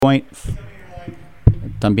Point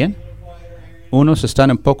también. Unos están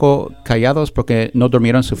un poco callados porque no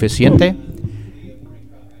durmieron suficiente.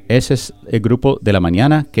 Ese es el grupo de la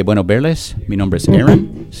mañana. Qué bueno verles. Mi nombre es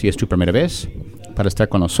Aaron. Si es tu primera vez para estar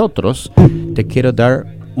con nosotros, te quiero dar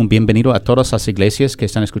un bienvenido a todas las iglesias que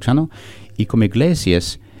están escuchando. Y como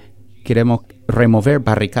iglesias queremos remover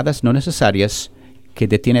barricadas no necesarias que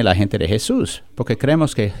detiene a la gente de Jesús, porque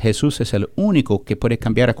creemos que Jesús es el único que puede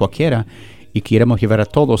cambiar a cualquiera y queremos llevar a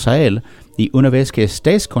todos a Él. Y una vez que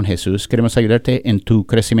estés con Jesús, queremos ayudarte en tu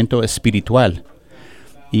crecimiento espiritual.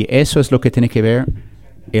 Y eso es lo que tiene que ver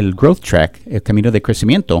el Growth Track, el camino de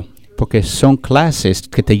crecimiento, porque son clases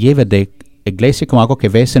que te llevan de iglesia como algo que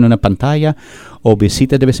ves en una pantalla o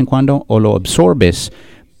visitas de vez en cuando o lo absorbes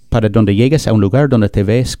para donde llegues a un lugar donde te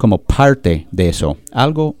ves como parte de eso.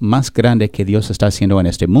 Algo más grande que Dios está haciendo en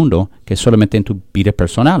este mundo que solamente en tu vida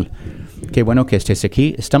personal. Qué bueno que estés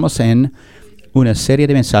aquí. Estamos en una serie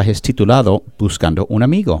de mensajes titulado Buscando un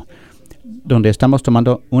amigo, donde estamos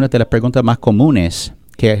tomando una de las preguntas más comunes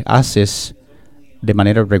que haces de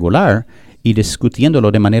manera regular y discutiéndolo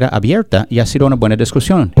de manera abierta, y ha sido una buena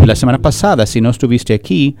discusión. Y la semana pasada, si no estuviste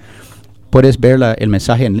aquí, puedes ver el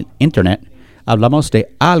mensaje en internet. Hablamos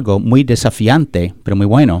de algo muy desafiante, pero muy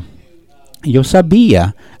bueno. Yo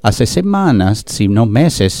sabía hace semanas, si no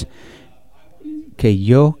meses, que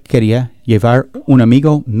yo quería llevar un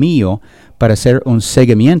amigo mío para hacer un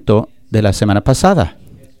seguimiento de la semana pasada.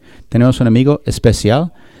 Tenemos un amigo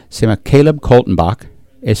especial, se llama Caleb Coltenbach.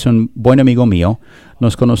 Es un buen amigo mío.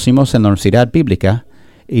 Nos conocimos en la Universidad Bíblica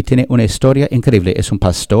y tiene una historia increíble. Es un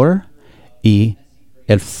pastor y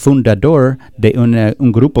el fundador de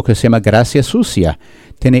un grupo que se llama Gracia Sucia.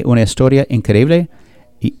 Tiene una historia increíble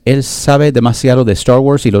y él sabe demasiado de Star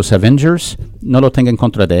Wars y los Avengers. No lo tenga en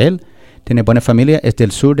contra de él. Tiene buena familia, es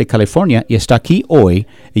del sur de California y está aquí hoy.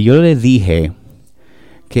 Y yo le dije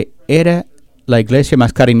que era la iglesia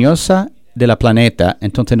más cariñosa de la planeta,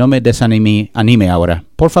 entonces no me anime ahora.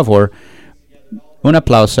 Por favor, un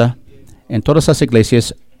aplauso en todas las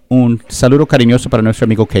iglesias, un saludo cariñoso para nuestro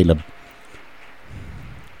amigo Caleb.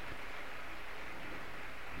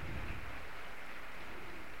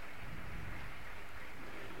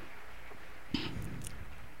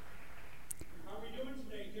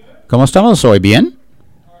 ¿Cómo estamos hoy? ¿Bien?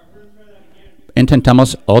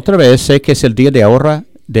 Intentamos otra vez. Sé que es el día de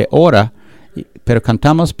hora, pero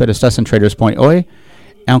cantamos, pero estás en Traders Point hoy.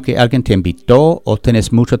 Aunque alguien te invitó o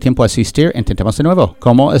tienes mucho tiempo a asistir, intentamos de nuevo.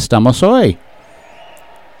 ¿Cómo estamos hoy?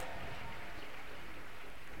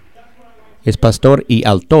 Es pastor y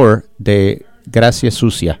autor de Gracia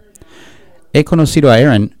Sucia. He conocido a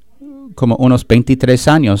Aaron como unos 23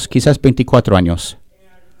 años, quizás 24 años.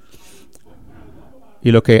 Y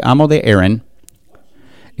lo que amo de Aaron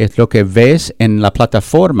es lo que ves en la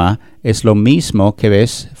plataforma, es lo mismo que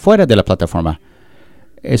ves fuera de la plataforma.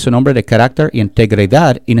 Es un hombre de carácter y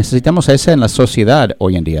integridad y necesitamos eso en la sociedad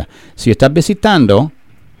hoy en día. Si estás visitando,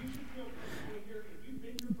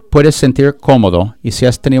 puedes sentir cómodo y si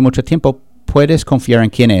has tenido mucho tiempo, puedes confiar en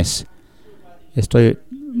quién es. Estoy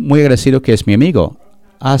muy agradecido que es mi amigo.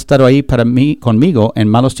 Ha estado ahí conmigo en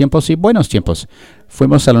malos tiempos y buenos tiempos.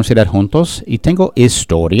 Fuimos a la universidad juntos y tengo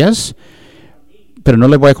historias, pero no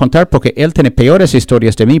le voy a contar porque él tiene peores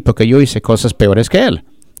historias de mí porque yo hice cosas peores que él.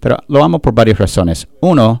 Pero lo amo por varias razones.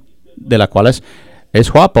 Uno de las cuales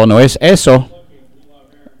es guapo, no es eso.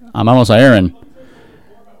 Amamos a Aaron.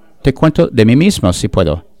 Te cuento de mí mismo, si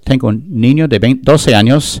puedo. Tengo un niño de 12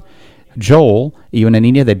 años, Joel, y una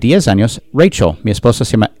niña de 10 años, Rachel. Mi esposa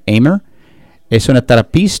se llama Amer. Es una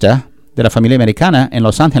terapista de la familia americana en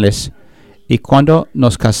Los Ángeles. Y cuando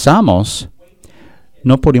nos casamos,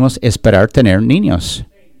 no pudimos esperar tener niños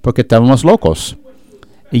porque estábamos locos.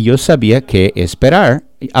 Y yo sabía qué esperar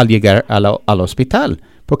al llegar al hospital,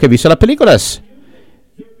 porque he visto las películas.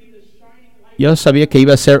 Yo sabía que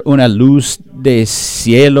iba a ser una luz de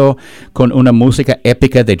cielo con una música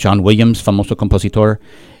épica de John Williams, famoso compositor,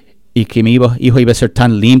 y que mi hijo iba a ser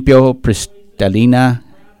tan limpio, cristalina,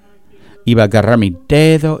 iba a agarrar mi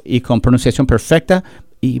dedo y con pronunciación perfecta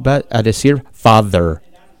iba a decir Father,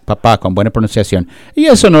 papá, con buena pronunciación. Y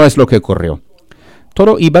eso no es lo que ocurrió.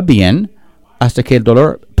 Todo iba bien hasta que el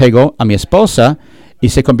dolor pegó a mi esposa y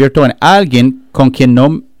se convirtió en alguien con quien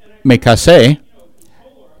no me casé.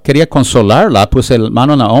 Quería consolarla, puse la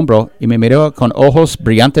mano en el hombro y me miró con ojos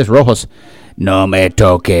brillantes rojos. No me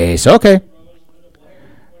toques, ok.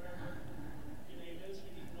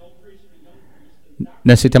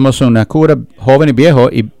 Necesitamos una cura, joven y viejo,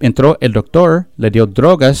 y entró el doctor, le dio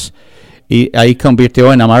drogas y ahí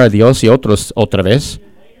convirtió en amar a Dios y otros otra vez.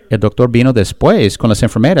 El doctor vino después con las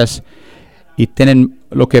enfermeras y tienen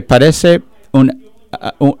lo que parece un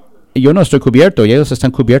yo no estoy cubierto y ellos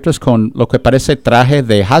están cubiertos con lo que parece traje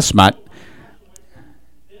de hazmat.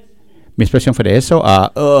 Mi expresión fue de eso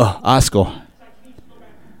a asco.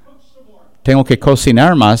 Tengo que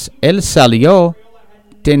cocinar más. Él salió,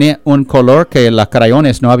 tenía un color que las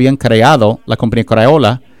crayones no habían creado, la compañía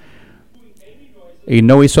Crayola, y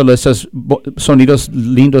no hizo esos sonidos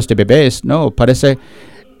lindos de bebés. No, parece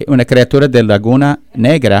una criatura de Laguna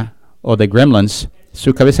Negra o de Gremlins.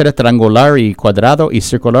 Su cabeza era triangular y cuadrado y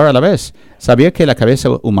circular a la vez. ¿Sabía que la cabeza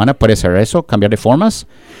humana puede hacer eso, cambiar de formas?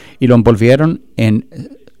 Y lo envolvieron en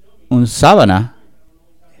un sábana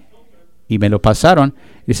y me lo pasaron.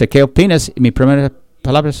 Dice, ¿qué opinas? Y mi primera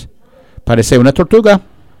palabra es, parece una tortuga.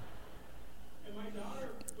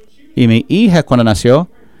 Y mi hija, cuando nació,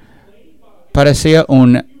 parecía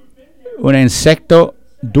un insecto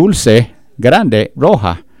dulce, grande,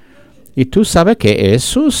 roja. Y tú sabes que es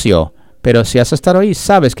sucio. Pero si has estado ahí,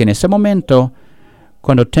 sabes que en ese momento,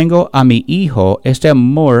 cuando tengo a mi hijo, este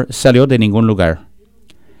amor salió de ningún lugar.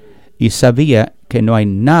 Y sabía que no hay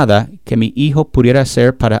nada que mi hijo pudiera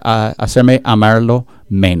hacer para hacerme amarlo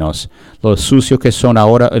menos. Lo sucio que son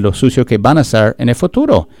ahora y lo sucio que van a ser en el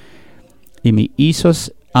futuro. Y mis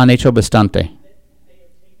hijos han hecho bastante.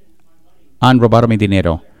 Han robado mi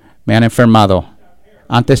dinero. Me han enfermado.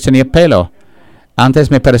 Antes tenía pelo.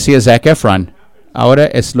 Antes me parecía Zac Efron. Ahora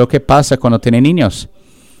es lo que pasa cuando tienen niños.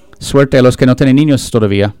 Suerte a los que no tienen niños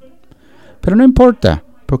todavía. Pero no importa,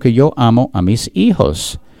 porque yo amo a mis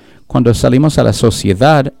hijos. Cuando salimos a la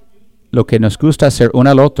sociedad, lo que nos gusta hacer uno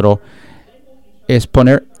al otro es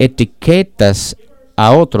poner etiquetas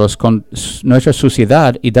a otros con nuestra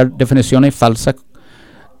suciedad y dar definiciones falsas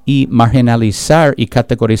y marginalizar y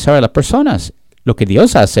categorizar a las personas. Lo que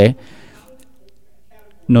Dios hace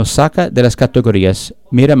nos saca de las categorías,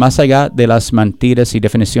 mira más allá de las mentiras y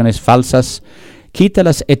definiciones falsas, quita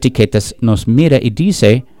las etiquetas, nos mira y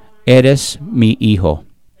dice, eres mi hijo,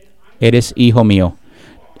 eres hijo mío.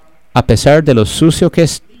 A pesar de lo sucio que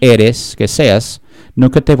eres, que seas,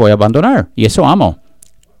 nunca te voy a abandonar. Y eso amo.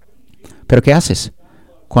 Pero ¿qué haces?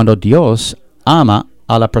 Cuando Dios ama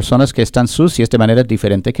a las personas que están sucias de manera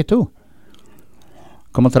diferente que tú.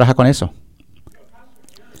 ¿Cómo trabaja con eso?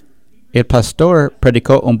 El pastor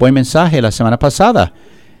predicó un buen mensaje la semana pasada.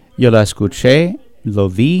 Yo la escuché, lo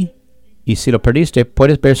vi, y si lo perdiste,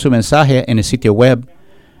 puedes ver su mensaje en el sitio web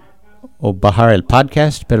o bajar el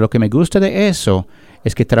podcast. Pero lo que me gusta de eso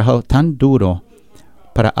es que trabajó tan duro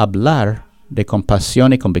para hablar de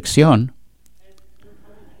compasión y convicción.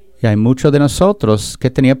 Y hay muchos de nosotros que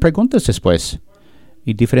tenían preguntas después.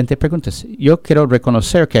 Y diferentes preguntas. Yo quiero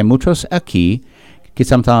reconocer que hay muchos aquí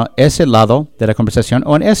quizás están en ese lado de la conversación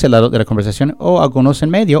o en ese lado de la conversación o algunos en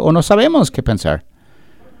medio o no sabemos qué pensar.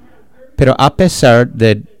 Pero a pesar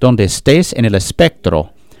de donde estés en el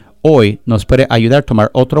espectro, hoy nos puede ayudar a tomar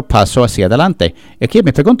otro paso hacia adelante. Aquí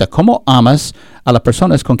me pregunta, ¿cómo amas a las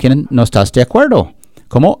personas con quienes no estás de acuerdo?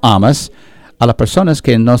 ¿Cómo amas a las personas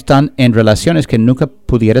que no están en relaciones que nunca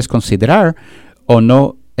pudieras considerar o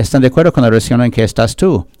no están de acuerdo con la relación en que estás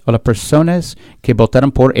tú? O las personas que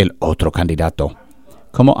votaron por el otro candidato.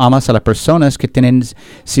 ¿Cómo amas a las personas que tienen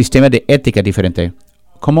sistema de ética diferente?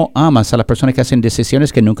 ¿Cómo amas a las personas que hacen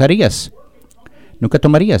decisiones que nunca harías? Nunca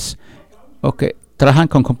tomarías. O que trabajan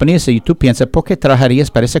con compañías y tú piensas, ¿por qué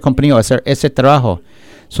trabajarías para esa compañía o hacer ese trabajo?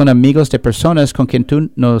 Son amigos de personas con quien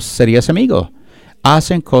tú no serías amigo.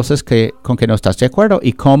 Hacen cosas con que no estás de acuerdo.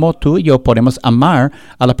 Y cómo tú y yo podemos amar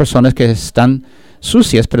a las personas que están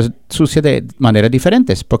sucias, pero sucias de maneras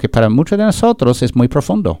diferentes. Porque para muchos de nosotros es muy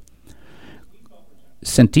profundo.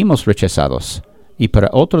 Sentimos rechazados. Y para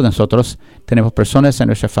otros de nosotros tenemos personas en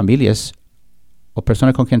nuestras familias o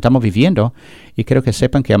personas con quien estamos viviendo y quiero que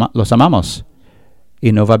sepan que los amamos.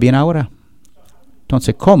 Y no va bien ahora.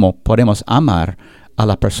 Entonces, ¿cómo podemos amar a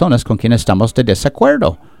las personas con quienes estamos de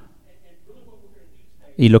desacuerdo?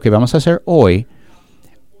 Y lo que vamos a hacer hoy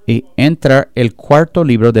es entrar el cuarto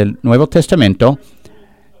libro del Nuevo Testamento,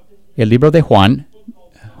 el libro de Juan,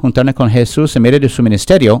 juntarnos con Jesús en medio de su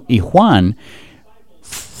ministerio. Y Juan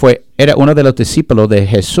era uno de los discípulos de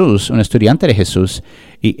Jesús, un estudiante de Jesús,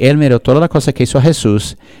 y él miró todas las cosas que hizo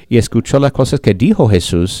Jesús y escuchó las cosas que dijo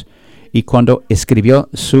Jesús. Y cuando escribió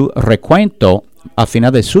su recuento al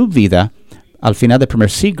final de su vida, al final del primer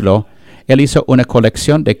siglo, él hizo una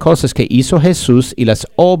colección de cosas que hizo Jesús y las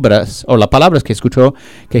obras o las palabras que escuchó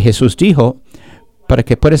que Jesús dijo. Para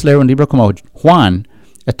que puedas leer un libro como Juan,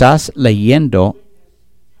 estás leyendo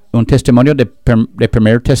un testimonio de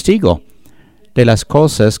primer testigo de las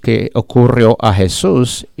cosas que ocurrió a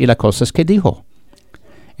Jesús y las cosas que dijo.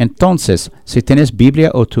 Entonces, si tienes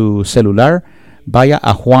Biblia o tu celular, vaya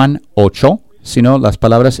a Juan 8 sino las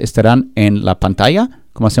palabras estarán en la pantalla,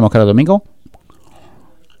 como hacemos cada domingo.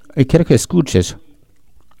 Y quiero que escuches.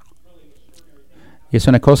 Es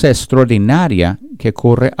una cosa extraordinaria que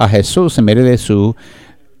ocurre a Jesús en medio de su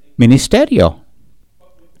ministerio.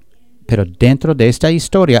 Pero dentro de esta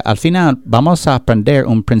historia, al final, vamos a aprender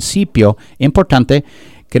un principio importante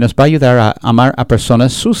que nos va a ayudar a amar a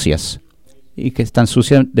personas sucias y que están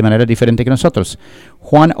sucias de manera diferente que nosotros.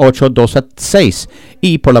 Juan 8, 2 a 6.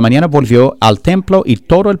 Y por la mañana volvió al templo y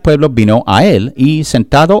todo el pueblo vino a él, y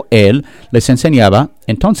sentado él les enseñaba.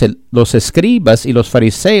 Entonces los escribas y los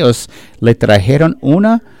fariseos le trajeron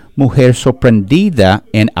una mujer sorprendida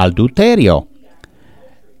en adulterio.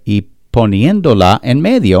 Y poniéndola en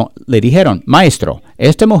medio, le dijeron: Maestro,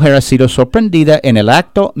 esta mujer ha sido sorprendida en el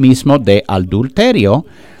acto mismo de adulterio,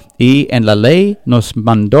 y en la ley nos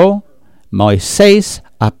mandó Moisés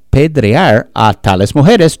apedrear a tales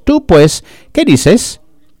mujeres. Tú pues, ¿qué dices?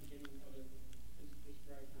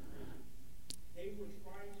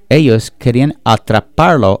 Ellos querían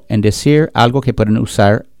atraparlo en decir algo que pueden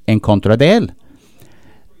usar en contra de él.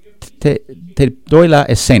 Te doy la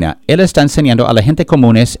escena. Él está enseñando a la gente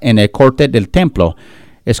comunes en el corte del templo.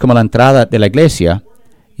 Es como la entrada de la iglesia,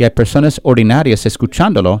 y hay personas ordinarias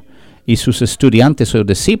escuchándolo, y sus estudiantes o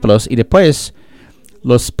discípulos, y después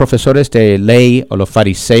los profesores de ley o los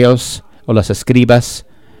fariseos o los escribas.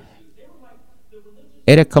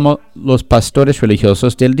 Era como los pastores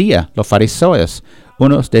religiosos del día, los fariseos,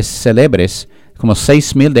 unos de célebres, como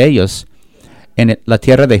 6,000 de ellos en la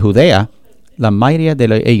tierra de Judea. La mayoría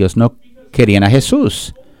de ellos no querían a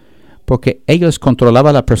Jesús, porque ellos controlaban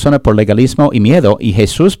a la persona por legalismo y miedo, y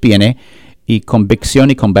Jesús viene y convicción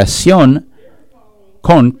y compasión,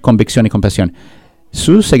 con convicción y compasión.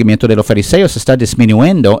 Su seguimiento de los fariseos está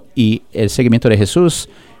disminuyendo y el seguimiento de Jesús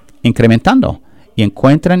incrementando. Y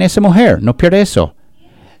encuentran a esa mujer, no pierde eso,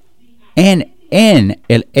 en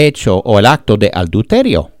el hecho o el acto de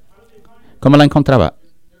adulterio. ¿Cómo la encontraba?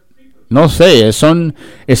 No sé, son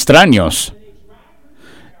extraños.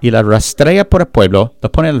 Y la rastrea por el pueblo,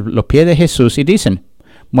 lo pone a los pies de Jesús y dicen: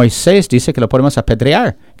 Moisés dice que lo podemos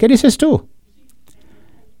apedrear. ¿Qué dices tú?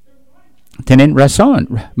 Tienen razón.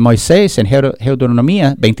 Moisés en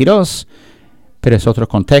Deuteronomía 22, pero es otro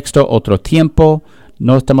contexto, otro tiempo.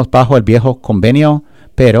 No estamos bajo el viejo convenio,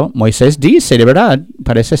 pero Moisés dice, de verdad,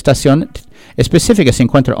 para esa estación específica, si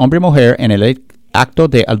encuentra hombre y mujer en el acto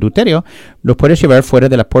de adulterio, lo puedes llevar fuera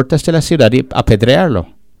de las puertas de la ciudad y apedrearlo.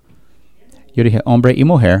 Yo dije, hombre y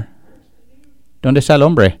mujer. ¿Dónde está el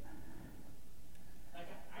hombre?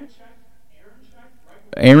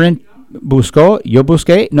 Aaron buscó, yo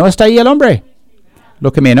busqué, no está ahí el hombre.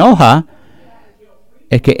 Lo que me enoja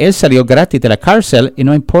es que él salió gratis de la cárcel y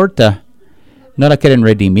no importa. No la quieren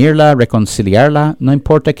redimirla, reconciliarla, no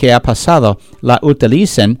importa qué ha pasado. La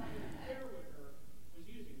utilizan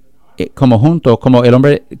como el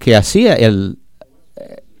hombre que hacía el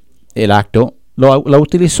acto, lo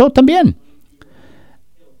utilizó también.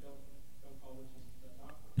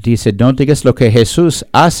 Dice, no digas lo que Jesús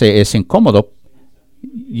hace es incómodo.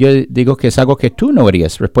 Yo digo que es algo que tú no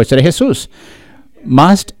harías. Respuesta de Jesús.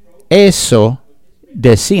 Más eso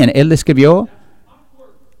decían. Él escribió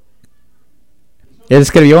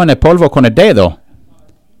en el polvo con el dedo.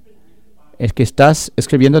 Es que estás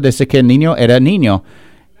escribiendo desde que el niño era niño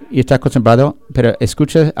y está acostumbrado, pero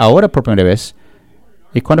escucha ahora por primera vez.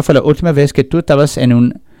 ¿Y cuándo fue la última vez que tú estabas en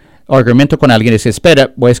un argumento con alguien y dices,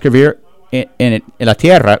 espera, voy a escribir en la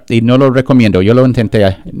tierra y no lo recomiendo? Yo lo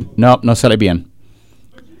intenté. No sale bien.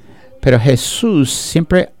 Pero Jesús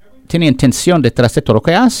siempre tiene intención detrás de todo lo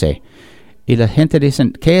que hace. Y la gente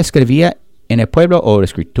dice, ¿qué escribía en el pueblo? O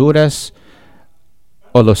escrituras,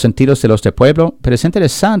 o los sentidos de los del pueblo. Pero es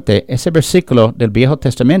interesante ese versículo del Viejo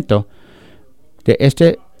Testamento de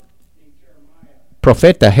este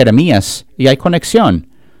profeta Jeremías. Y hay conexión.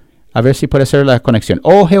 A ver si puede ser la conexión.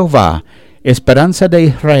 Oh Jehová, esperanza de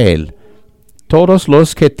Israel, todos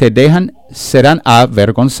los que te dejan serán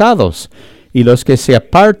avergonzados, y los que se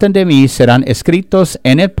apartan de mí serán escritos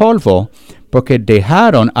en el polvo, porque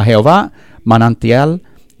dejaron a Jehová manantial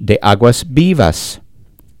de aguas vivas.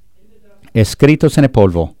 Escritos en el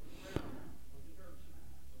polvo.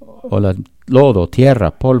 O lodo,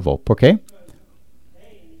 tierra, polvo. ¿Por qué?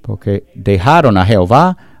 Porque dejaron a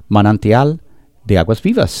Jehová manantial de aguas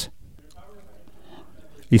vivas.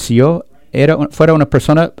 Y si yo fuera una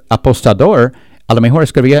persona apostador, a lo mejor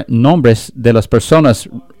escribía nombres de las personas,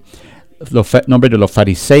 nombre de los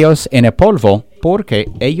fariseos en el polvo, porque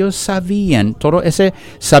ellos sabían toda esa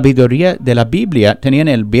sabiduría de la Biblia, tenían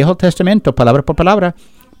el Viejo Testamento palabra por palabra,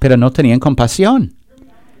 pero no tenían compasión.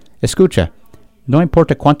 Escucha, no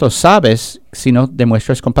importa cuánto sabes si no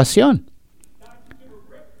demuestras compasión.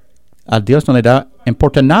 A Dios no le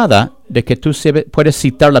importa nada de que tú puedes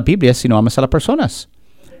citar la Biblia si no amas a las personas.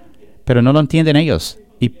 Pero no lo entienden ellos.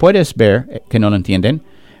 Y puedes ver que no lo entienden,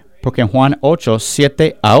 porque en Juan 8,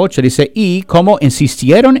 7 a 8 dice, y como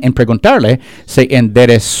insistieron en preguntarle, se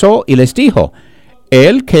enderezó y les dijo,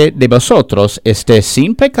 el que de vosotros esté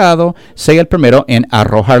sin pecado, sea el primero en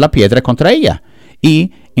arrojar la piedra contra ella.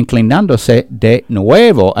 Y, inclinándose de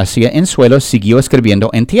nuevo hacia el suelo, siguió escribiendo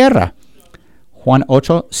en tierra. Juan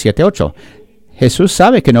 8, 7, 8. Jesús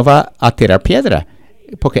sabe que no va a tirar piedra,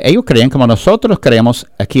 porque ellos creen como nosotros creemos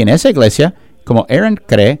aquí en esa iglesia, como Aaron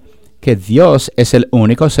cree que Dios es el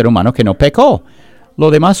único ser humano que no pecó.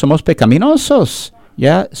 Los demás somos pecaminosos,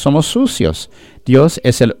 ya somos sucios. Dios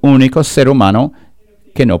es el único ser humano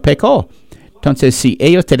que no pecó. Entonces, si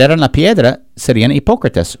ellos tiraran la piedra, serían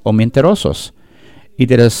hipócritas o mentirosos. Y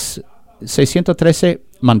de los 613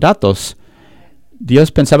 mandatos,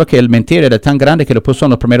 Dios pensaba que el mentir era tan grande que lo puso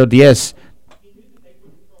en los primeros 10.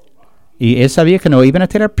 Y él sabía que no iban a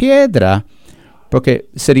tirar piedra, porque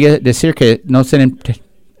sería decir que no tienen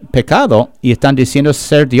pecado y están diciendo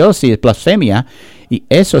ser Dios y es blasfemia, y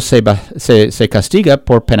eso se castiga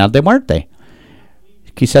por pena de muerte.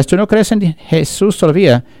 Quizás tú no crees en Jesús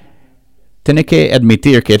todavía. Tienes que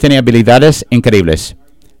admitir que tiene habilidades increíbles.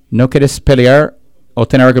 No quieres pelear o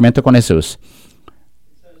tener argumento con Jesús.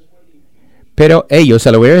 Pero ellos,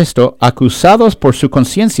 al oír esto, acusados por su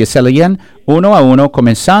conciencia, salían uno a uno,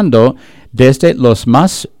 comenzando desde los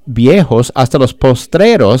más viejos hasta los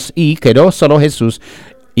postreros, y quedó solo Jesús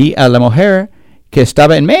y a la mujer que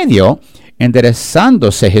estaba en medio.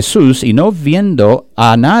 Enderezándose Jesús y no viendo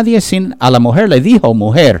a nadie sin a la mujer, le dijo,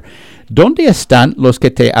 mujer, ¿dónde están los que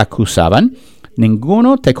te acusaban?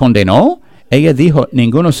 ¿Ninguno te condenó? Ella dijo,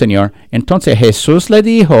 ninguno, Señor. Entonces Jesús le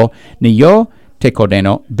dijo, ni yo te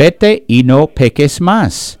condeno, vete y no peques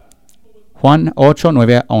más. Juan 8,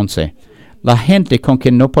 9 a 11. La gente con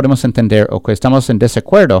quien no podemos entender o que estamos en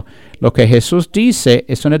desacuerdo, lo que Jesús dice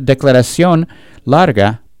es una declaración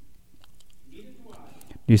larga.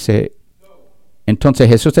 Dice, entonces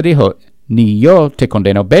Jesús te dijo, ni yo te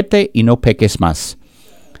condeno, vete y no peques más.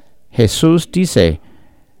 Jesús dice,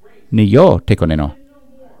 ni yo te condeno,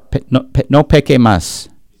 no peque más.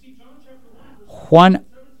 Juan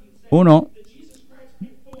 1,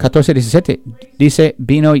 14, 17 dice,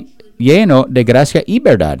 vino lleno de gracia y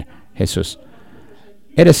verdad. Jesús,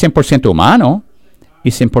 eres 100% humano y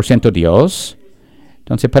 100% Dios.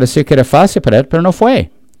 Entonces parecía que era fácil para él, pero no fue,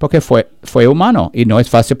 porque fue humano y no es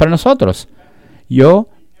fácil para nosotros. Yo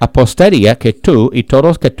apostaría que tú y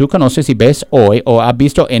todos que tú conoces y ves hoy o has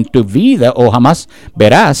visto en tu vida o jamás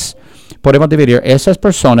verás, podemos dividir esas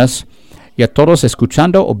personas y a todos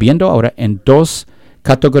escuchando o viendo ahora en dos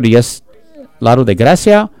categorías, lado de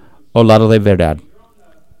gracia o lado de verdad.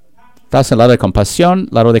 Estás en lado de compasión,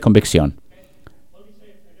 lado de convicción.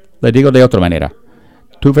 Le digo de otra manera.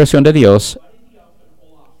 Tu versión de Dios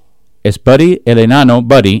es Buddy, el enano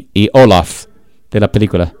Buddy, y Olaf de la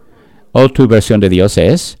película. O tu versión de Dios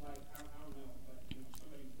es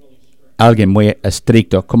alguien muy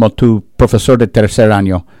estricto, como tu profesor de tercer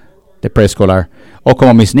año de preescolar. O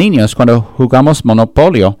como mis niños cuando jugamos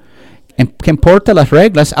Monopolio. ¿Qué importa las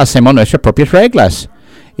reglas? Hacemos nuestras propias reglas.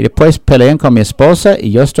 Y después pelean con mi esposa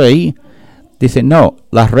y yo estoy ahí. Dicen, no,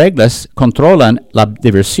 las reglas controlan la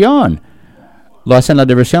diversión. Lo hacen la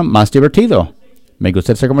diversión más divertido. Me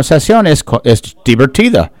gusta esta conversación, es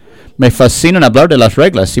divertida. Me fascina hablar de las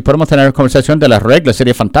reglas. Si podemos tener una conversación de las reglas,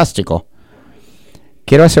 sería fantástico.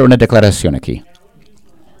 Quiero hacer una declaración aquí.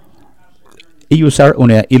 Y usar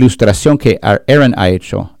una ilustración que Aaron ha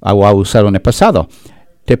hecho o ha usado en el pasado.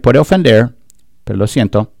 Te puede ofender, pero lo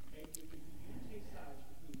siento.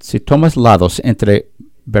 Si tomas lados entre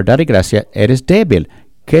verdad y gracia, eres débil.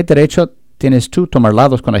 ¿Qué derecho tienes tú a tomar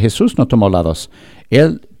lados cuando Jesús no tomó lados?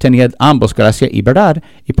 Él tenía ambos, gracia y verdad,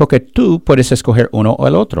 y porque tú puedes escoger uno o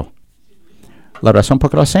el otro. La razón por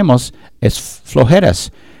qué lo hacemos es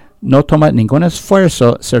flojeras. No toma ningún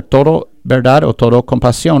esfuerzo ser todo verdad o todo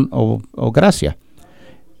compasión o gracia.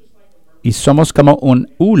 Y somos como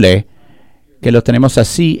un hule, que lo tenemos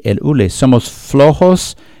así, el hule. Somos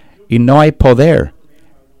flojos y no hay poder.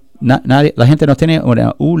 La gente no tiene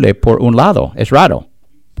una hule por un lado. Es raro.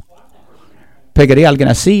 Pegaría a alguien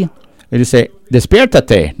así y dice,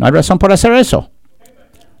 despiértate. No hay razón por hacer eso.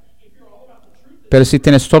 Pero si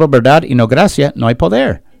tienes todo verdad y no gracia, no hay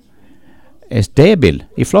poder. Es débil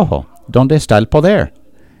y flojo. ¿Dónde está el poder?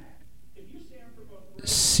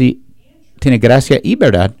 Si tiene gracia y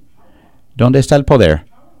verdad, ¿dónde está el poder?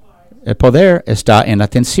 El poder está en la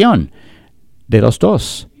tensión de los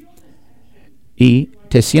dos. Y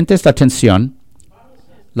te sientes la tensión,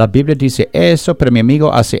 La Biblia dice eso, pero mi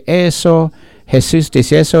amigo hace eso. Jesús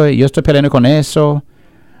dice eso y yo estoy peleando con eso.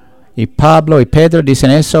 Y Pablo y Pedro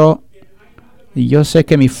dicen eso. Y yo sé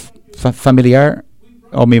que mi familiar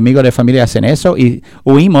o mi amigo de familia hacen eso y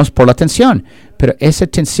huimos por la tensión. Pero esa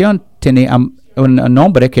tensión tiene un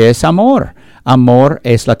nombre que es amor. Amor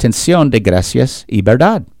es la tensión de gracias y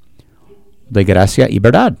verdad. De gracia y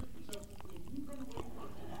verdad.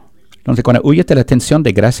 Entonces, cuando huyes de la tensión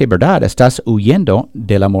de gracia y verdad, estás huyendo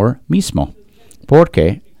del amor mismo.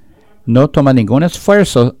 Porque no toma ningún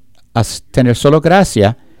esfuerzo a tener solo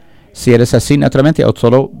gracia, si eres así naturalmente, o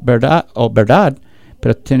solo verdad,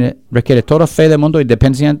 pero requiere toda fe del mundo y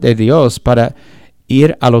dependencia de Dios para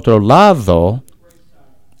ir al otro lado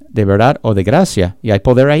de verdad o de gracia. Y hay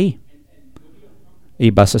poder ahí. Y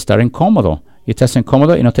vas a estar incómodo. ¿Y estás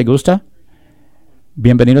incómodo y no te gusta?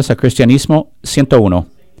 Bienvenidos a Cristianismo 101.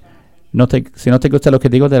 Si no te gusta lo que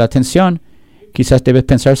digo de la tensión, quizás debes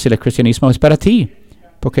pensar si el cristianismo es para ti.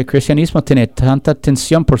 Porque el cristianismo tiene tanta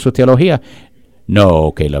tensión por su teología.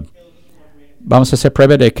 No, Caleb. Vamos a hacer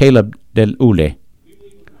prueba de Caleb del Hule.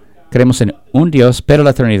 Creemos en un Dios, pero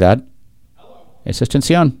la Trinidad, esa es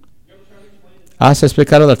tensión. ¿Has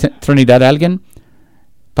explicado la Trinidad a alguien?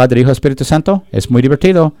 Padre, Hijo, Espíritu Santo. Es muy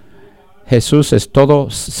divertido. Jesús es todo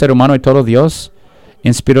ser humano y todo Dios.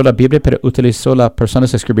 Inspiró la Biblia, pero utilizó las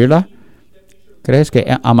personas a escribirla. ¿Crees que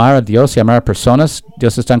amar a Dios y amar a personas,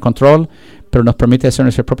 Dios está en control, pero nos permite hacer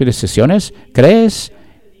nuestras propias decisiones? ¿Crees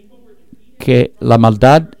que la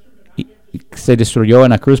maldad se destruyó en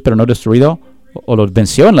la cruz, pero no destruido? ¿O lo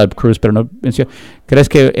venció en la cruz, pero no venció? ¿Crees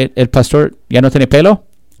que el pastor ya no tiene pelo?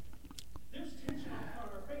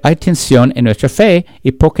 Hay tensión en nuestra fe.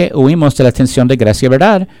 ¿Y por qué huimos de la tensión de gracia y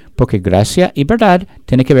verdad? Porque gracia y verdad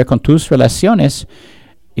tiene que ver con tus relaciones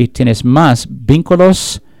y tienes más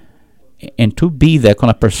vínculos en tu vida, con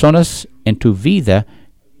las personas en tu vida,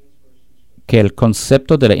 que el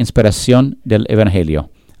concepto de la inspiración del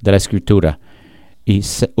Evangelio, de la Escritura. Y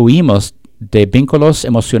huimos de vínculos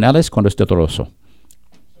emocionales cuando es doloroso.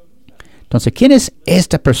 Entonces, ¿quién es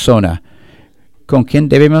esta persona con quien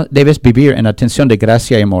debes vivir en la tensión de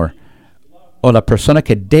gracia y amor? O la persona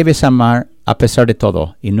que debes amar a pesar de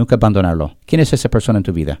todo y nunca abandonarlo. ¿Quién es esa persona en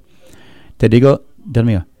tu vida? Te digo, Dios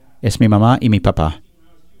mío, es mi mamá y mi papá.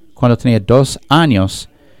 Cuando tenía 2 años,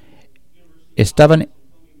 estaban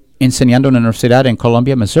enseñando en una universidad en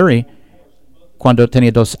Columbia, Missouri. Cuando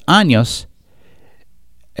tenía 2 años,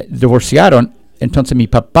 divorciaron. Entonces mi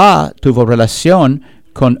papá tuvo relación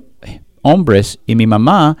con hombres y mi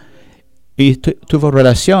mamá tuvo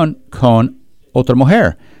relación con otra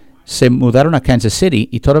mujer. Se mudaron a Kansas City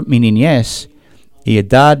y toda mi niñez y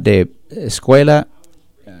edad de escuela,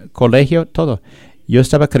 colegio, todo. Yo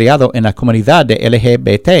estaba criado en la comunidad de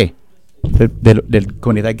LGBT, de la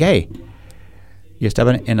comunidad gay. Yo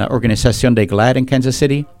estaba en la organización de GLAAD en Kansas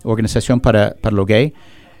City, organización para lo gay,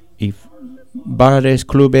 y bares,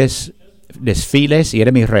 clubes, desfiles, y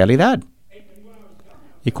era mi realidad.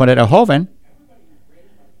 Y cuando era joven,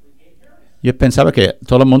 yo pensaba que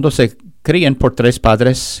todo el mundo se crían por 3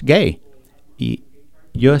 padres gay. Y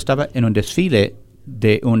yo estaba en un desfile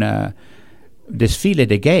de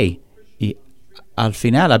gay. Y al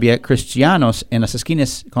final había cristianos en las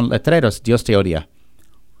esquinas con letreros: Dios te odia.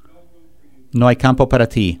 No hay campo para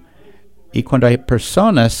ti. Y cuando hay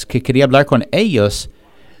personas que quería hablar con ellos,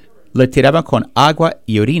 le tiraban con agua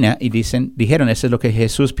y orina y dijeron, eso es lo que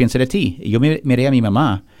Jesús piensa de ti. Y yo miré a mi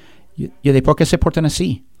mamá. Yo dije, ¿por qué se portan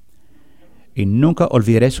así? Y nunca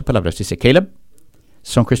olvidaré sus palabras. Dice, Caleb,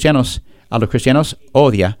 son cristianos. A los cristianos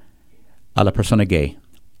odia a la persona gay.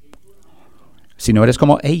 Si no eres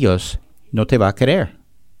como ellos, no te va a querer.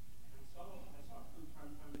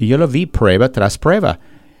 Y yo lo vi prueba tras prueba.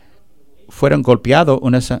 Fueron golpeados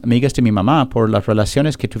unas amigas de mi mamá por las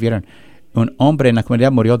relaciones que tuvieron. Un hombre en la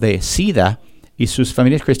comunidad murió de SIDA y sus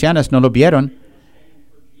familias cristianas no lo vieron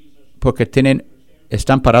porque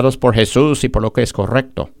están parados por Jesús y por lo que es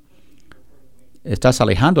correcto. Estás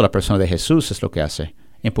alejando a la persona de Jesús, es lo que hace,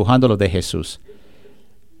 empujándolo de Jesús.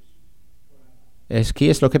 ¿Qué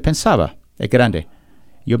es lo que pensaba? Es grande.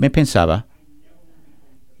 Yo me pensaba,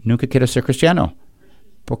 nunca quiero ser cristiano,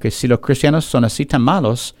 porque si los cristianos son así tan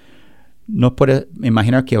malos, no puedo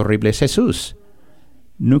imaginar qué horrible es Jesús.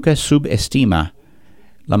 Nunca subestima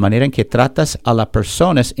la manera en que tratas a las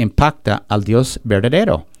personas impacta al Dios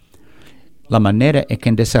verdadero. La manera en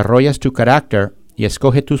que desarrollas tu carácter y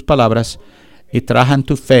escoge tus palabras y trabaja en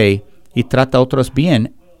tu fe y trata a otros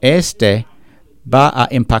bien, va a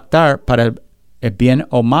impactar para el bien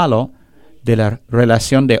o malo de la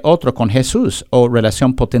relación de otro con Jesús o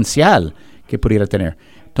relación potencial que pudiera tener.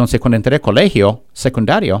 Entonces, cuando entré al colegio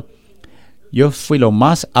secundario, Yo fui lo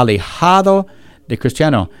más alejado de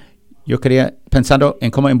cristiano. Yo quería, pensando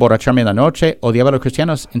en cómo emborracharme en la noche, odiaba a los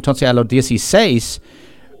cristianos. Entonces, a los 16,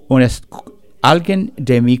 alguien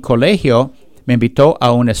de mi colegio me invitó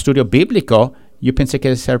a un estudio bíblico. Yo pensé que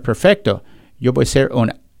iba a ser perfecto. Yo voy a ser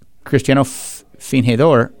un cristiano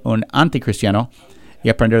fingidor, un anticristiano, y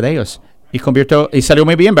aprender de ellos. Y salió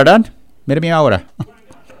muy bien, ¿verdad? Mírame ahora.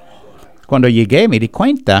 Cuando llegué, me di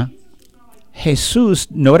cuenta, Jesús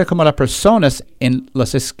no era como las personas en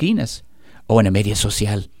las esquinas o en la media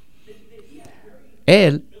social.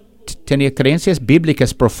 Él tenía creencias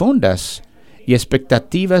bíblicas profundas y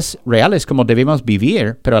expectativas reales como debemos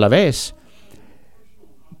vivir, pero a la vez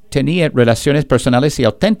tenía relaciones personales y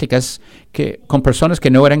auténticas con personas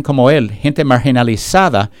que no eran como él, gente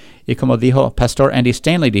marginalizada. Y como dijo Pastor Andy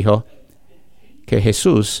Stanley, dijo que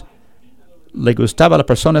Jesús le gustaba a las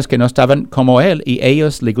personas que no estaban como él y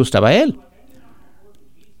ellos le gustaba a él.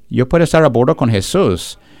 Yo puedo estar a bordo con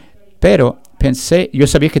Jesús, pero yo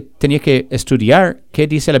sabía que tenía que estudiar qué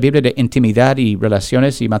dice la Biblia de intimidad y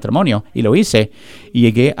relaciones y matrimonio, y lo hice, y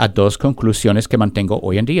llegué a 2 conclusiones que mantengo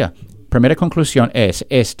hoy en día. Primera conclusión es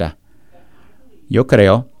esta. Yo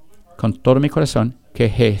creo con todo mi corazón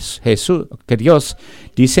que que Dios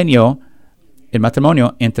diseñó el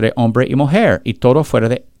matrimonio entre hombre y mujer, y todo fuera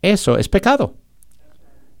de eso es pecado.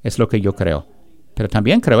 Es lo que yo creo. Pero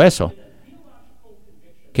también creo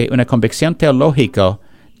que una convicción teológica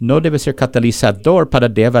no debe ser catalizador para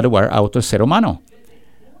devaluar a otro ser humano.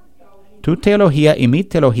 Tu teología y mi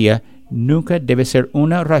teología nunca debe ser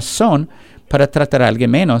una razón para tratar a alguien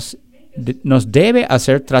menos. Nos debe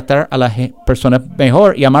hacer tratar a la persona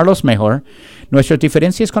mejor y amarlos mejor. Nuestras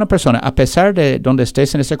diferencias con la persona, a pesar de donde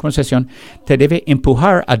estés en esta conversación, te debe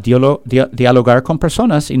empujar a dialogar con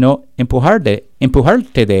personas y no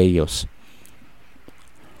empujarte de ellos.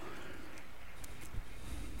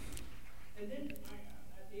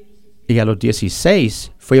 Y a los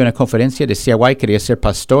 16 fui a una conferencia de CIY, quería ser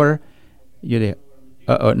pastor. Yo dije,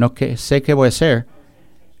 no sé qué voy a hacer.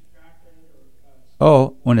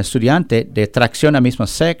 O un estudiante de atracción al mismo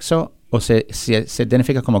sexo, o se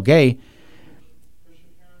identifica como gay,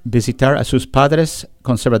 visitar a sus padres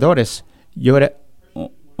conservadores. Yo era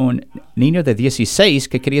un niño de 16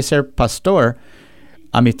 que quería ser pastor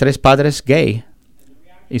a mis 3 padres gay.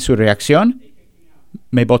 Y su reacción,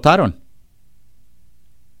 me botaron.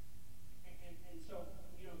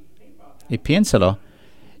 Y piénsalo.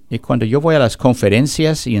 Y cuando yo voy a las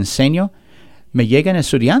conferencias y enseño, me llegan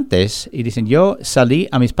estudiantes y dicen, yo salí,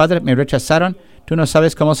 a mis padres me rechazaron, tú no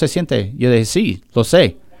sabes cómo se siente. Yo dije, sí, lo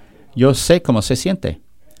sé. Yo sé cómo se siente.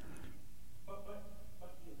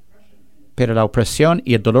 Pero la opresión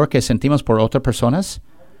y el dolor que sentimos por otras personas,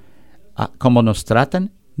 como nos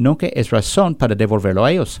tratan, nunca es razón para devolverlo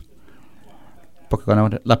a ellos. Porque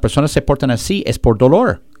cuando las personas se portan así, es por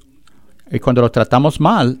dolor. Y cuando lo tratamos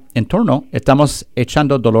mal en turno, estamos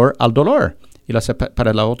echando dolor al dolor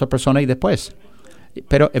para la otra persona y después.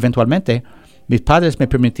 Pero eventualmente, mis padres me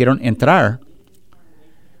permitieron entrar.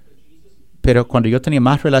 Pero cuando yo tenía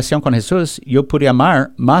más relación con Jesús, yo pude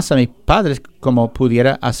amar más a mis padres como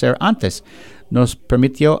pudiera hacer antes. Nos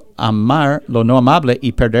permitió amar lo no amable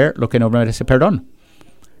y perder lo que no merece perdón.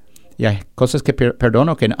 Y hay cosas que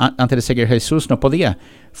perdono que antes de seguir a Jesús no podía.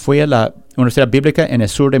 Fui a la Universidad Bíblica en el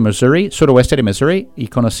sur de Missouri, suroeste de Missouri, y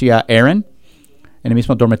conocí a Aaron en el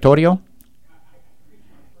mismo dormitorio.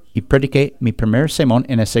 Y prediqué mi primer sermón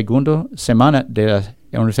en la segunda semana de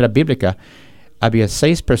la Universidad Bíblica. Había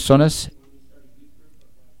 6 personas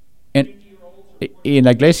y en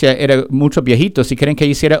la iglesia eran muchos viejitos y quieren que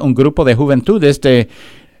hiciera un grupo de juventudes de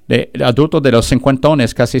adultos de los 50,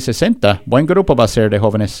 casi 60. Buen grupo va a ser de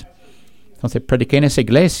jóvenes. Entonces, prediqué en esa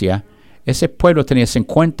iglesia. Ese pueblo tenía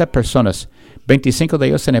 50 personas, 25 de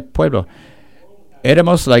ellos en el pueblo.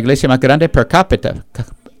 Éramos la iglesia más grande per cápita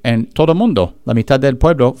en todo el mundo. La mitad del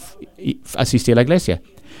pueblo asistía a la iglesia.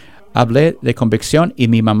 Hablé de convicción y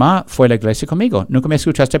mi mamá fue a la iglesia conmigo. Nunca me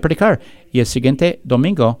escuchaste predicar. Y el siguiente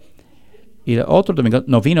domingo y el otro domingo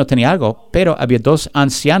no vino, tenía algo, pero había 2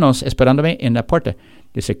 ancianos esperándome en la puerta.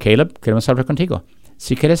 Dice, Caleb, queremos hablar contigo.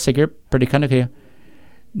 Si quieres seguir predicando, que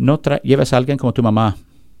no lleves a alguien como tu mamá.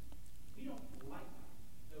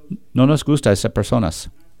 No nos gusta esas personas.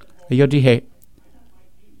 Y yo dije,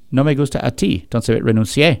 no me gusta a ti. Entonces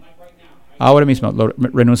renuncié. Ahora mismo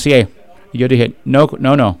renuncié. Y yo dije, no.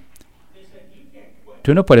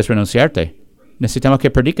 Tú no puedes renunciarte. Necesitamos que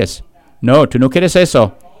prediques. No, tú no quieres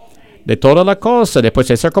eso. De toda la cosa, después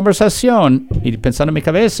de esa conversación, y pensando en mi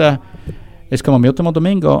cabeza, es como mi último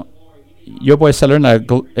domingo, yo voy a salir en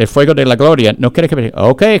el fuego de la gloria. No quiere que predique.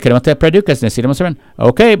 Ok, queremos que prediques, necesitamos saber.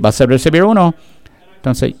 Ok, vas a recibir uno.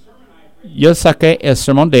 Entonces, Yo saqué el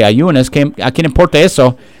sermón de ayunas, ¿a quién importa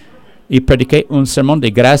eso? Y prediqué un sermón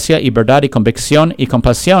de gracia y verdad y convicción y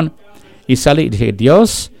compasión. Y salí y dije,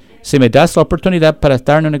 Dios, si me das la oportunidad para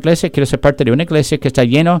estar en una iglesia, quiero ser parte de una iglesia que está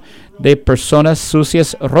lleno de personas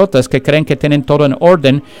sucias, rotas, que creen que tienen todo en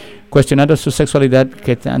orden, cuestionando su sexualidad,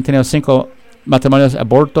 que han tenido 5 matrimonios,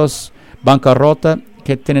 abortos, bancarrota,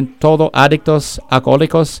 que tienen todo, adictos,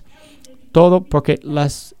 alcohólicos, todo porque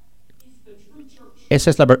esa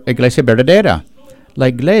es la iglesia verdadera. La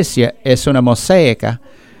iglesia es una mosaica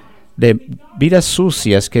de vidas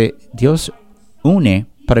sucias que Dios une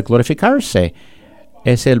para glorificarse.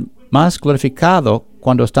 Es el más glorificado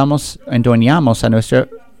cuando endueñamos a nuestro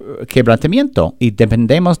quebrantamiento y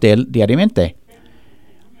dependemos de él diariamente.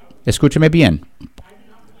 Escúcheme bien.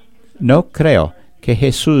 No creo que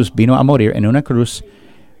Jesús vino a morir en una cruz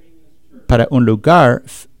para un lugar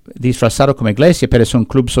disfrazado como iglesia, pero es un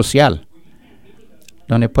club social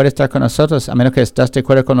donde puede estar con nosotros, a menos que estés de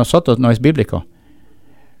acuerdo con nosotros, no es bíblico.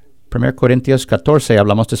 1 Corintios 14,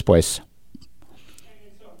 hablamos después.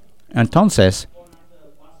 Entonces,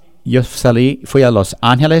 yo fui a Los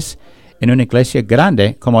Ángeles en una iglesia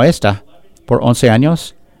grande como esta por 11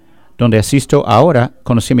 años, donde asisto ahora.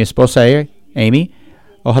 Conocí a mi esposa Amy.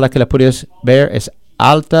 Ojalá que la pudieras ver. Es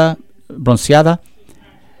alta, bronceada,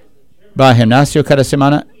 va al gimnasio cada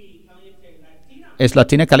semana. Es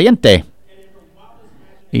latina caliente.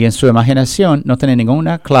 Y en su imaginación no tiene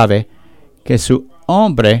ninguna clave que su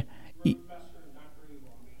hombre,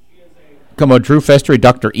 como Drew Fester y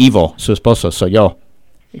Dr. Evil, su esposo, soy yo,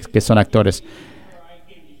 que son actores.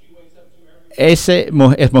 Ese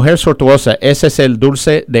es mujer sortuosa. Ese es el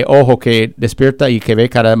dulce de ojo que despierta y que ve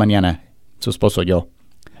cada mañana. Su esposo, yo.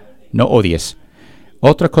 No odies.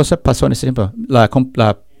 Otra cosa pasó en ese tiempo.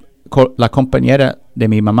 La compañera de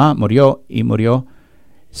mi mamá murió y murió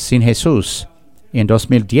sin Jesús. Y en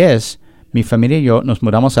 2010, mi familia y yo nos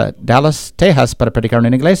mudamos a Dallas, Texas, para predicar en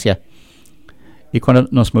una iglesia. Y cuando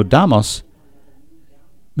nos mudamos,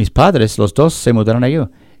 mis padres, los dos, se mudaron allí.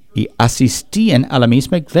 Y asistían a la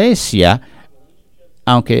misma iglesia,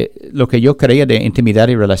 aunque lo que yo creía de intimidad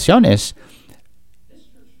y relaciones,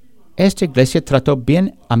 esta iglesia trató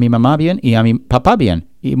bien a mi mamá bien y a mi papá bien.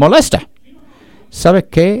 Y molesta. ¿Sabe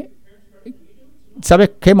qué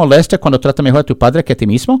molesta cuando trata mejor a tu padre que a ti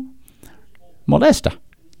mismo? Molesta.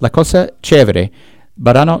 La cosa chévere.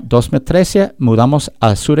 Verano 2013 mudamos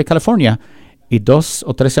al sur de California y 2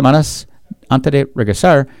 o 3 semanas antes de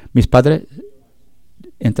regresar, mis padres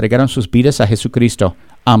entregaron sus vidas a Jesucristo,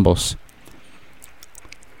 ambos.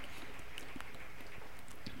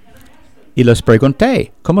 Y les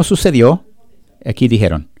pregunté, ¿cómo sucedió? Aquí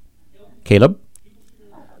dijeron, Caleb,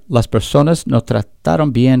 las personas nos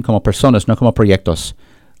trataron bien como personas, no como proyectos.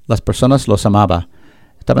 Las personas los amaban.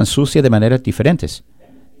 Estaban sucias de maneras diferentes.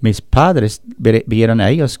 Mis padres vieron a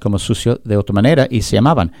ellos como sucios de otra manera y se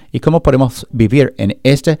amaban. ¿Y cómo podemos vivir en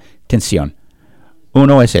esta tensión?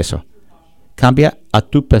 Uno es eso. Cambia a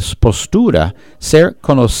tu postura, ser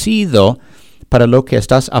conocido para lo que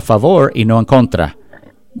estás a favor y no en contra.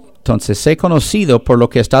 Entonces, sé conocido por lo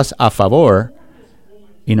que estás a favor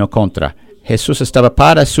y no contra. Jesús estaba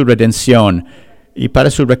para su redención y para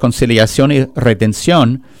su reconciliación y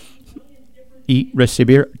redención y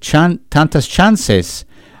recibir tantas chances.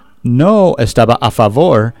 No estaba a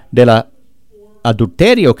favor del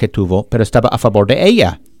adulterio que tuvo, pero estaba a favor de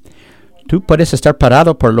ella. Tú puedes estar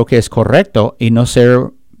parado por lo que es correcto y no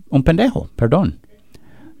ser un pendejo, perdón.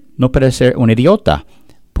 No puedes ser un idiota,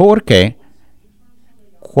 porque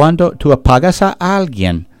cuando tú apagas a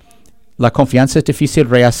alguien, la confianza es difícil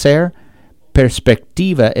rehacer,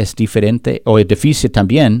 perspectiva es diferente o es difícil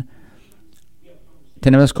también.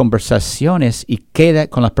 Tenemos conversaciones y queda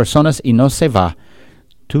con las personas y no se va.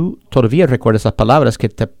 Tú todavía recuerdas las palabras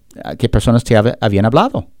que personas te habían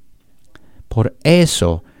hablado. Por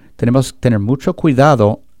eso tenemos que tener mucho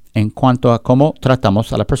cuidado en cuanto a cómo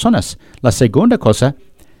tratamos a las personas. La segunda cosa,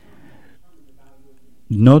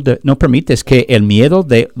 no permites que el miedo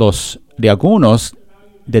de algunos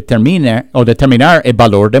determinar el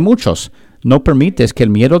valor de muchos. No permites que el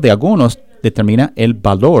miedo de algunos determine el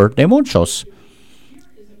valor de muchos.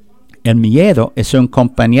 El miedo es un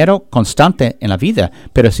compañero constante en la vida,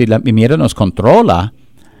 pero si el miedo nos controla,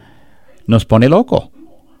 nos pone loco.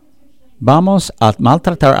 Vamos a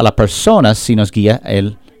maltratar a las personas si nos guía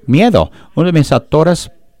el miedo. Uno de mis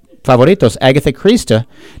autores favoritos, Agatha Christie,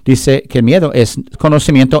 dice que el miedo es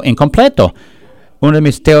conocimiento incompleto. Uno de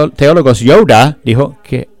mis teólogos, Yoda, dijo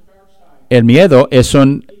que el miedo es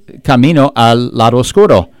un camino al lado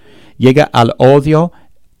oscuro. Llega al odio,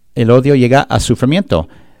 el odio llega al sufrimiento.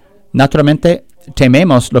 Naturalmente,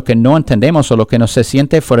 tememos lo que no entendemos o lo que no se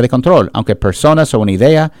siente fuera de control, aunque personas o una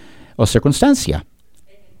idea o circunstancia.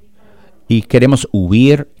 Y queremos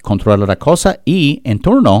huir, controlar la cosa y, en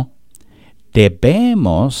turno,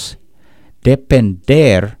 debemos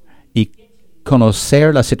depender y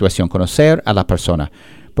conocer la situación, conocer a la persona.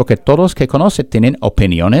 Porque todos los que conocen tienen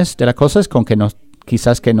opiniones de las cosas con que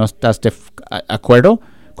quizás que no estás de acuerdo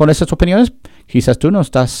con esas opiniones. Quizás tú no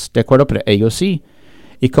estás de acuerdo, pero ellos sí.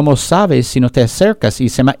 Y como sabes, si no te acercas, y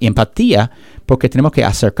se llama empatía, porque tenemos que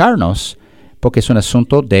acercarnos, porque es un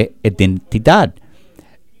asunto de identidad.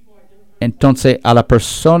 Entonces, a las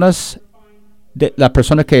personas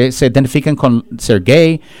que se identifican con ser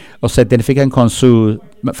gay, o se identifican con su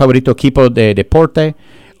favorito equipo de deporte,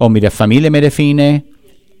 o mi familia me define,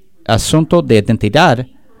 asunto de identidad.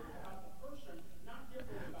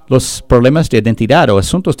 Los problemas de identidad o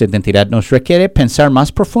asuntos de identidad nos requiere pensar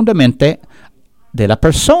más profundamente de la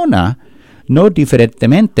persona, no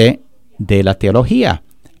diferentemente de la teología.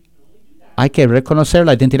 Hay que reconocer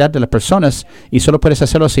la identidad de las personas y solo puedes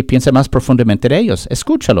hacerlo si piensas más profundamente de ellos.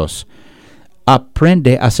 Escúchalos.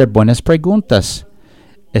 Aprende a hacer buenas preguntas.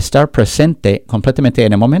 Estar presente completamente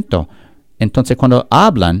en el momento. Entonces, cuando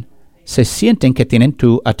hablan, se sienten que tienen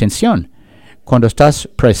tu atención. Cuando estás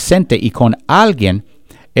presente y con alguien,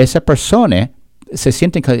 esa persona se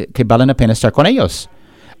siente que vale la pena estar con ellos.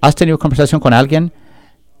 ¿Has tenido conversación con alguien?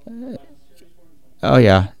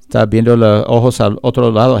 Está viendo los ojos al otro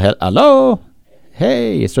lado. Hello.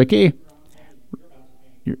 Hey, estoy aquí.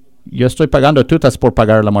 Yo estoy pagando, tú estás por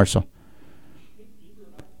pagar el almuerzo.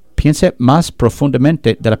 Piense más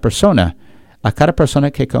profundamente de la persona. A cada persona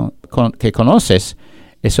que conoces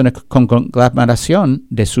es una conglomeración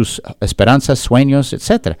de sus esperanzas, sueños,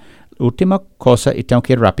 etc. Última cosa, y tengo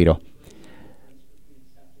que ir rápido.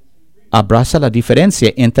 Abraza la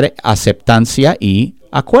diferencia entre aceptancia y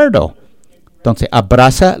acuerdo. Entonces,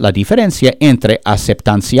 abraza la diferencia entre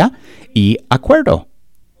aceptancia y acuerdo.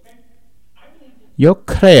 Yo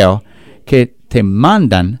creo que te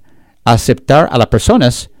mandan a aceptar a las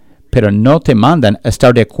personas, pero no te mandan a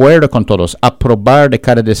estar de acuerdo con todos, aprobar de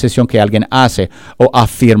cada decisión que alguien hace o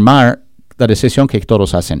afirmar la decisión que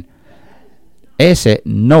todos hacen. Ese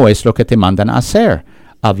no es lo que te mandan a hacer.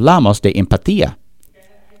 Hablamos de empatía.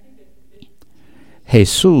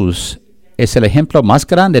 Jesús es el ejemplo más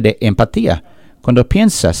grande de empatía. Cuando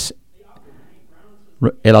piensas,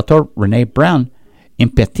 el autor René Brown,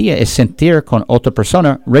 empatía es sentir con otra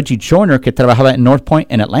persona. Reggie Joiner, que trabajaba en North Point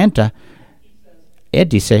en Atlanta, él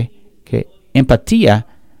dice que empatía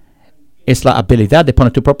es la habilidad de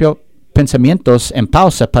poner tus propios pensamientos en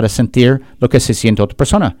pausa para sentir lo que se siente otra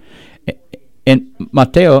persona. En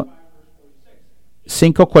Mateo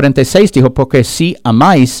 5:46 dijo, porque si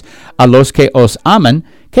amáis a los que os aman,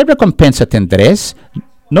 ¿qué recompensa tendréis?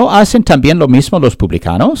 ¿No hacen también lo mismo los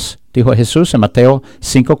publicanos? Dijo Jesús en Mateo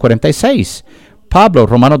 5:46. Pablo,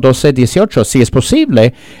 Romanos 12:18, si es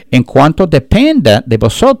posible, en cuanto dependa de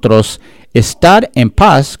vosotros, estad en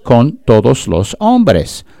paz con todos los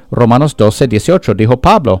hombres. Romanos 12:18, dijo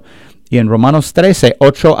Pablo. Y en Romanos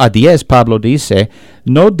 13:8-10, Pablo dice,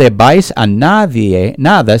 no debáis a nadie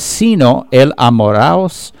nada, sino el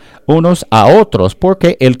amoraos unos a otros,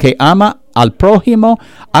 porque el que ama al prójimo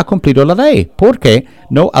ha cumplido la ley. Porque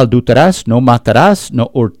no adulterarás, no matarás,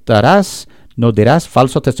 no hurtarás, no dirás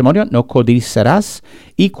falso testimonio, no codiciarás,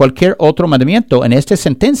 y cualquier otro mandamiento. En esta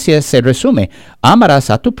sentencia se resume, amarás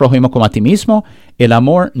a tu prójimo como a ti mismo. El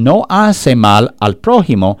amor no hace mal al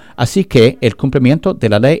prójimo, así que el cumplimiento de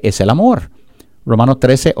la ley es el amor. Romanos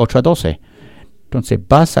 13:8-12. Entonces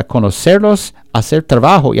vas a conocerlos, hacer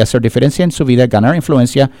trabajo y hacer diferencia en su vida, ganar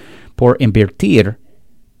influencia por invertir.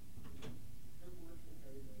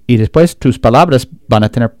 Y después tus palabras van a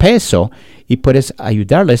tener peso y puedes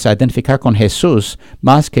ayudarles a identificar con Jesús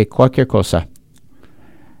más que cualquier cosa.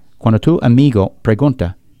 Cuando tu amigo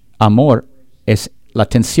pregunta, amor es la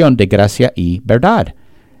tensión de gracia y verdad.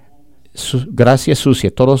 Gracia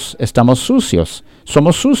sucia, todos estamos sucios,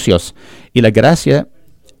 somos sucios. Y la gracia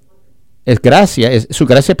es su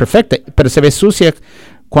gracia perfecta, pero se ve sucia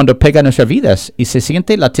cuando pega en nuestras vidas y se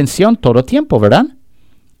siente la tensión todo el tiempo, ¿verdad?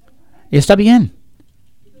 Y está bien.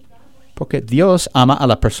 Porque Dios ama a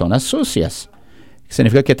las personas sucias.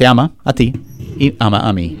 Significa que te ama a ti y ama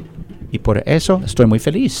a mí. Y por eso estoy muy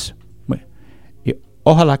feliz. Y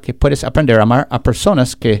ojalá que puedas aprender a amar a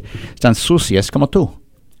personas que están sucias como tú.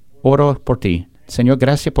 Oro por ti. Señor,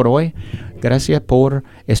 gracias por hoy. Gracias por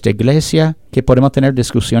esta iglesia, que podemos tener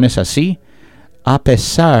discusiones así, a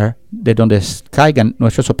pesar de donde caigan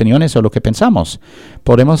nuestras opiniones o lo que pensamos.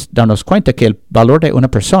 Podemos darnos cuenta que el valor de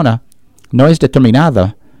una persona no es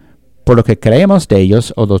determinado por lo que creemos de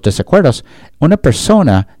ellos o los desacuerdos. Una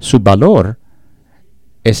persona, su valor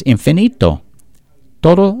es infinito.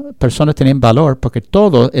 Todas personas tienen valor porque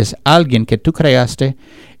todo es alguien que tú creaste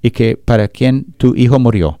y que para quien tu hijo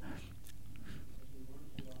murió.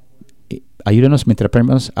 Ayúdanos mientras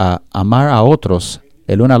aprendemos a amar a otros,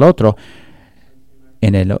 el uno al otro.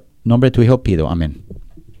 En el nombre de tu hijo pido. Amén.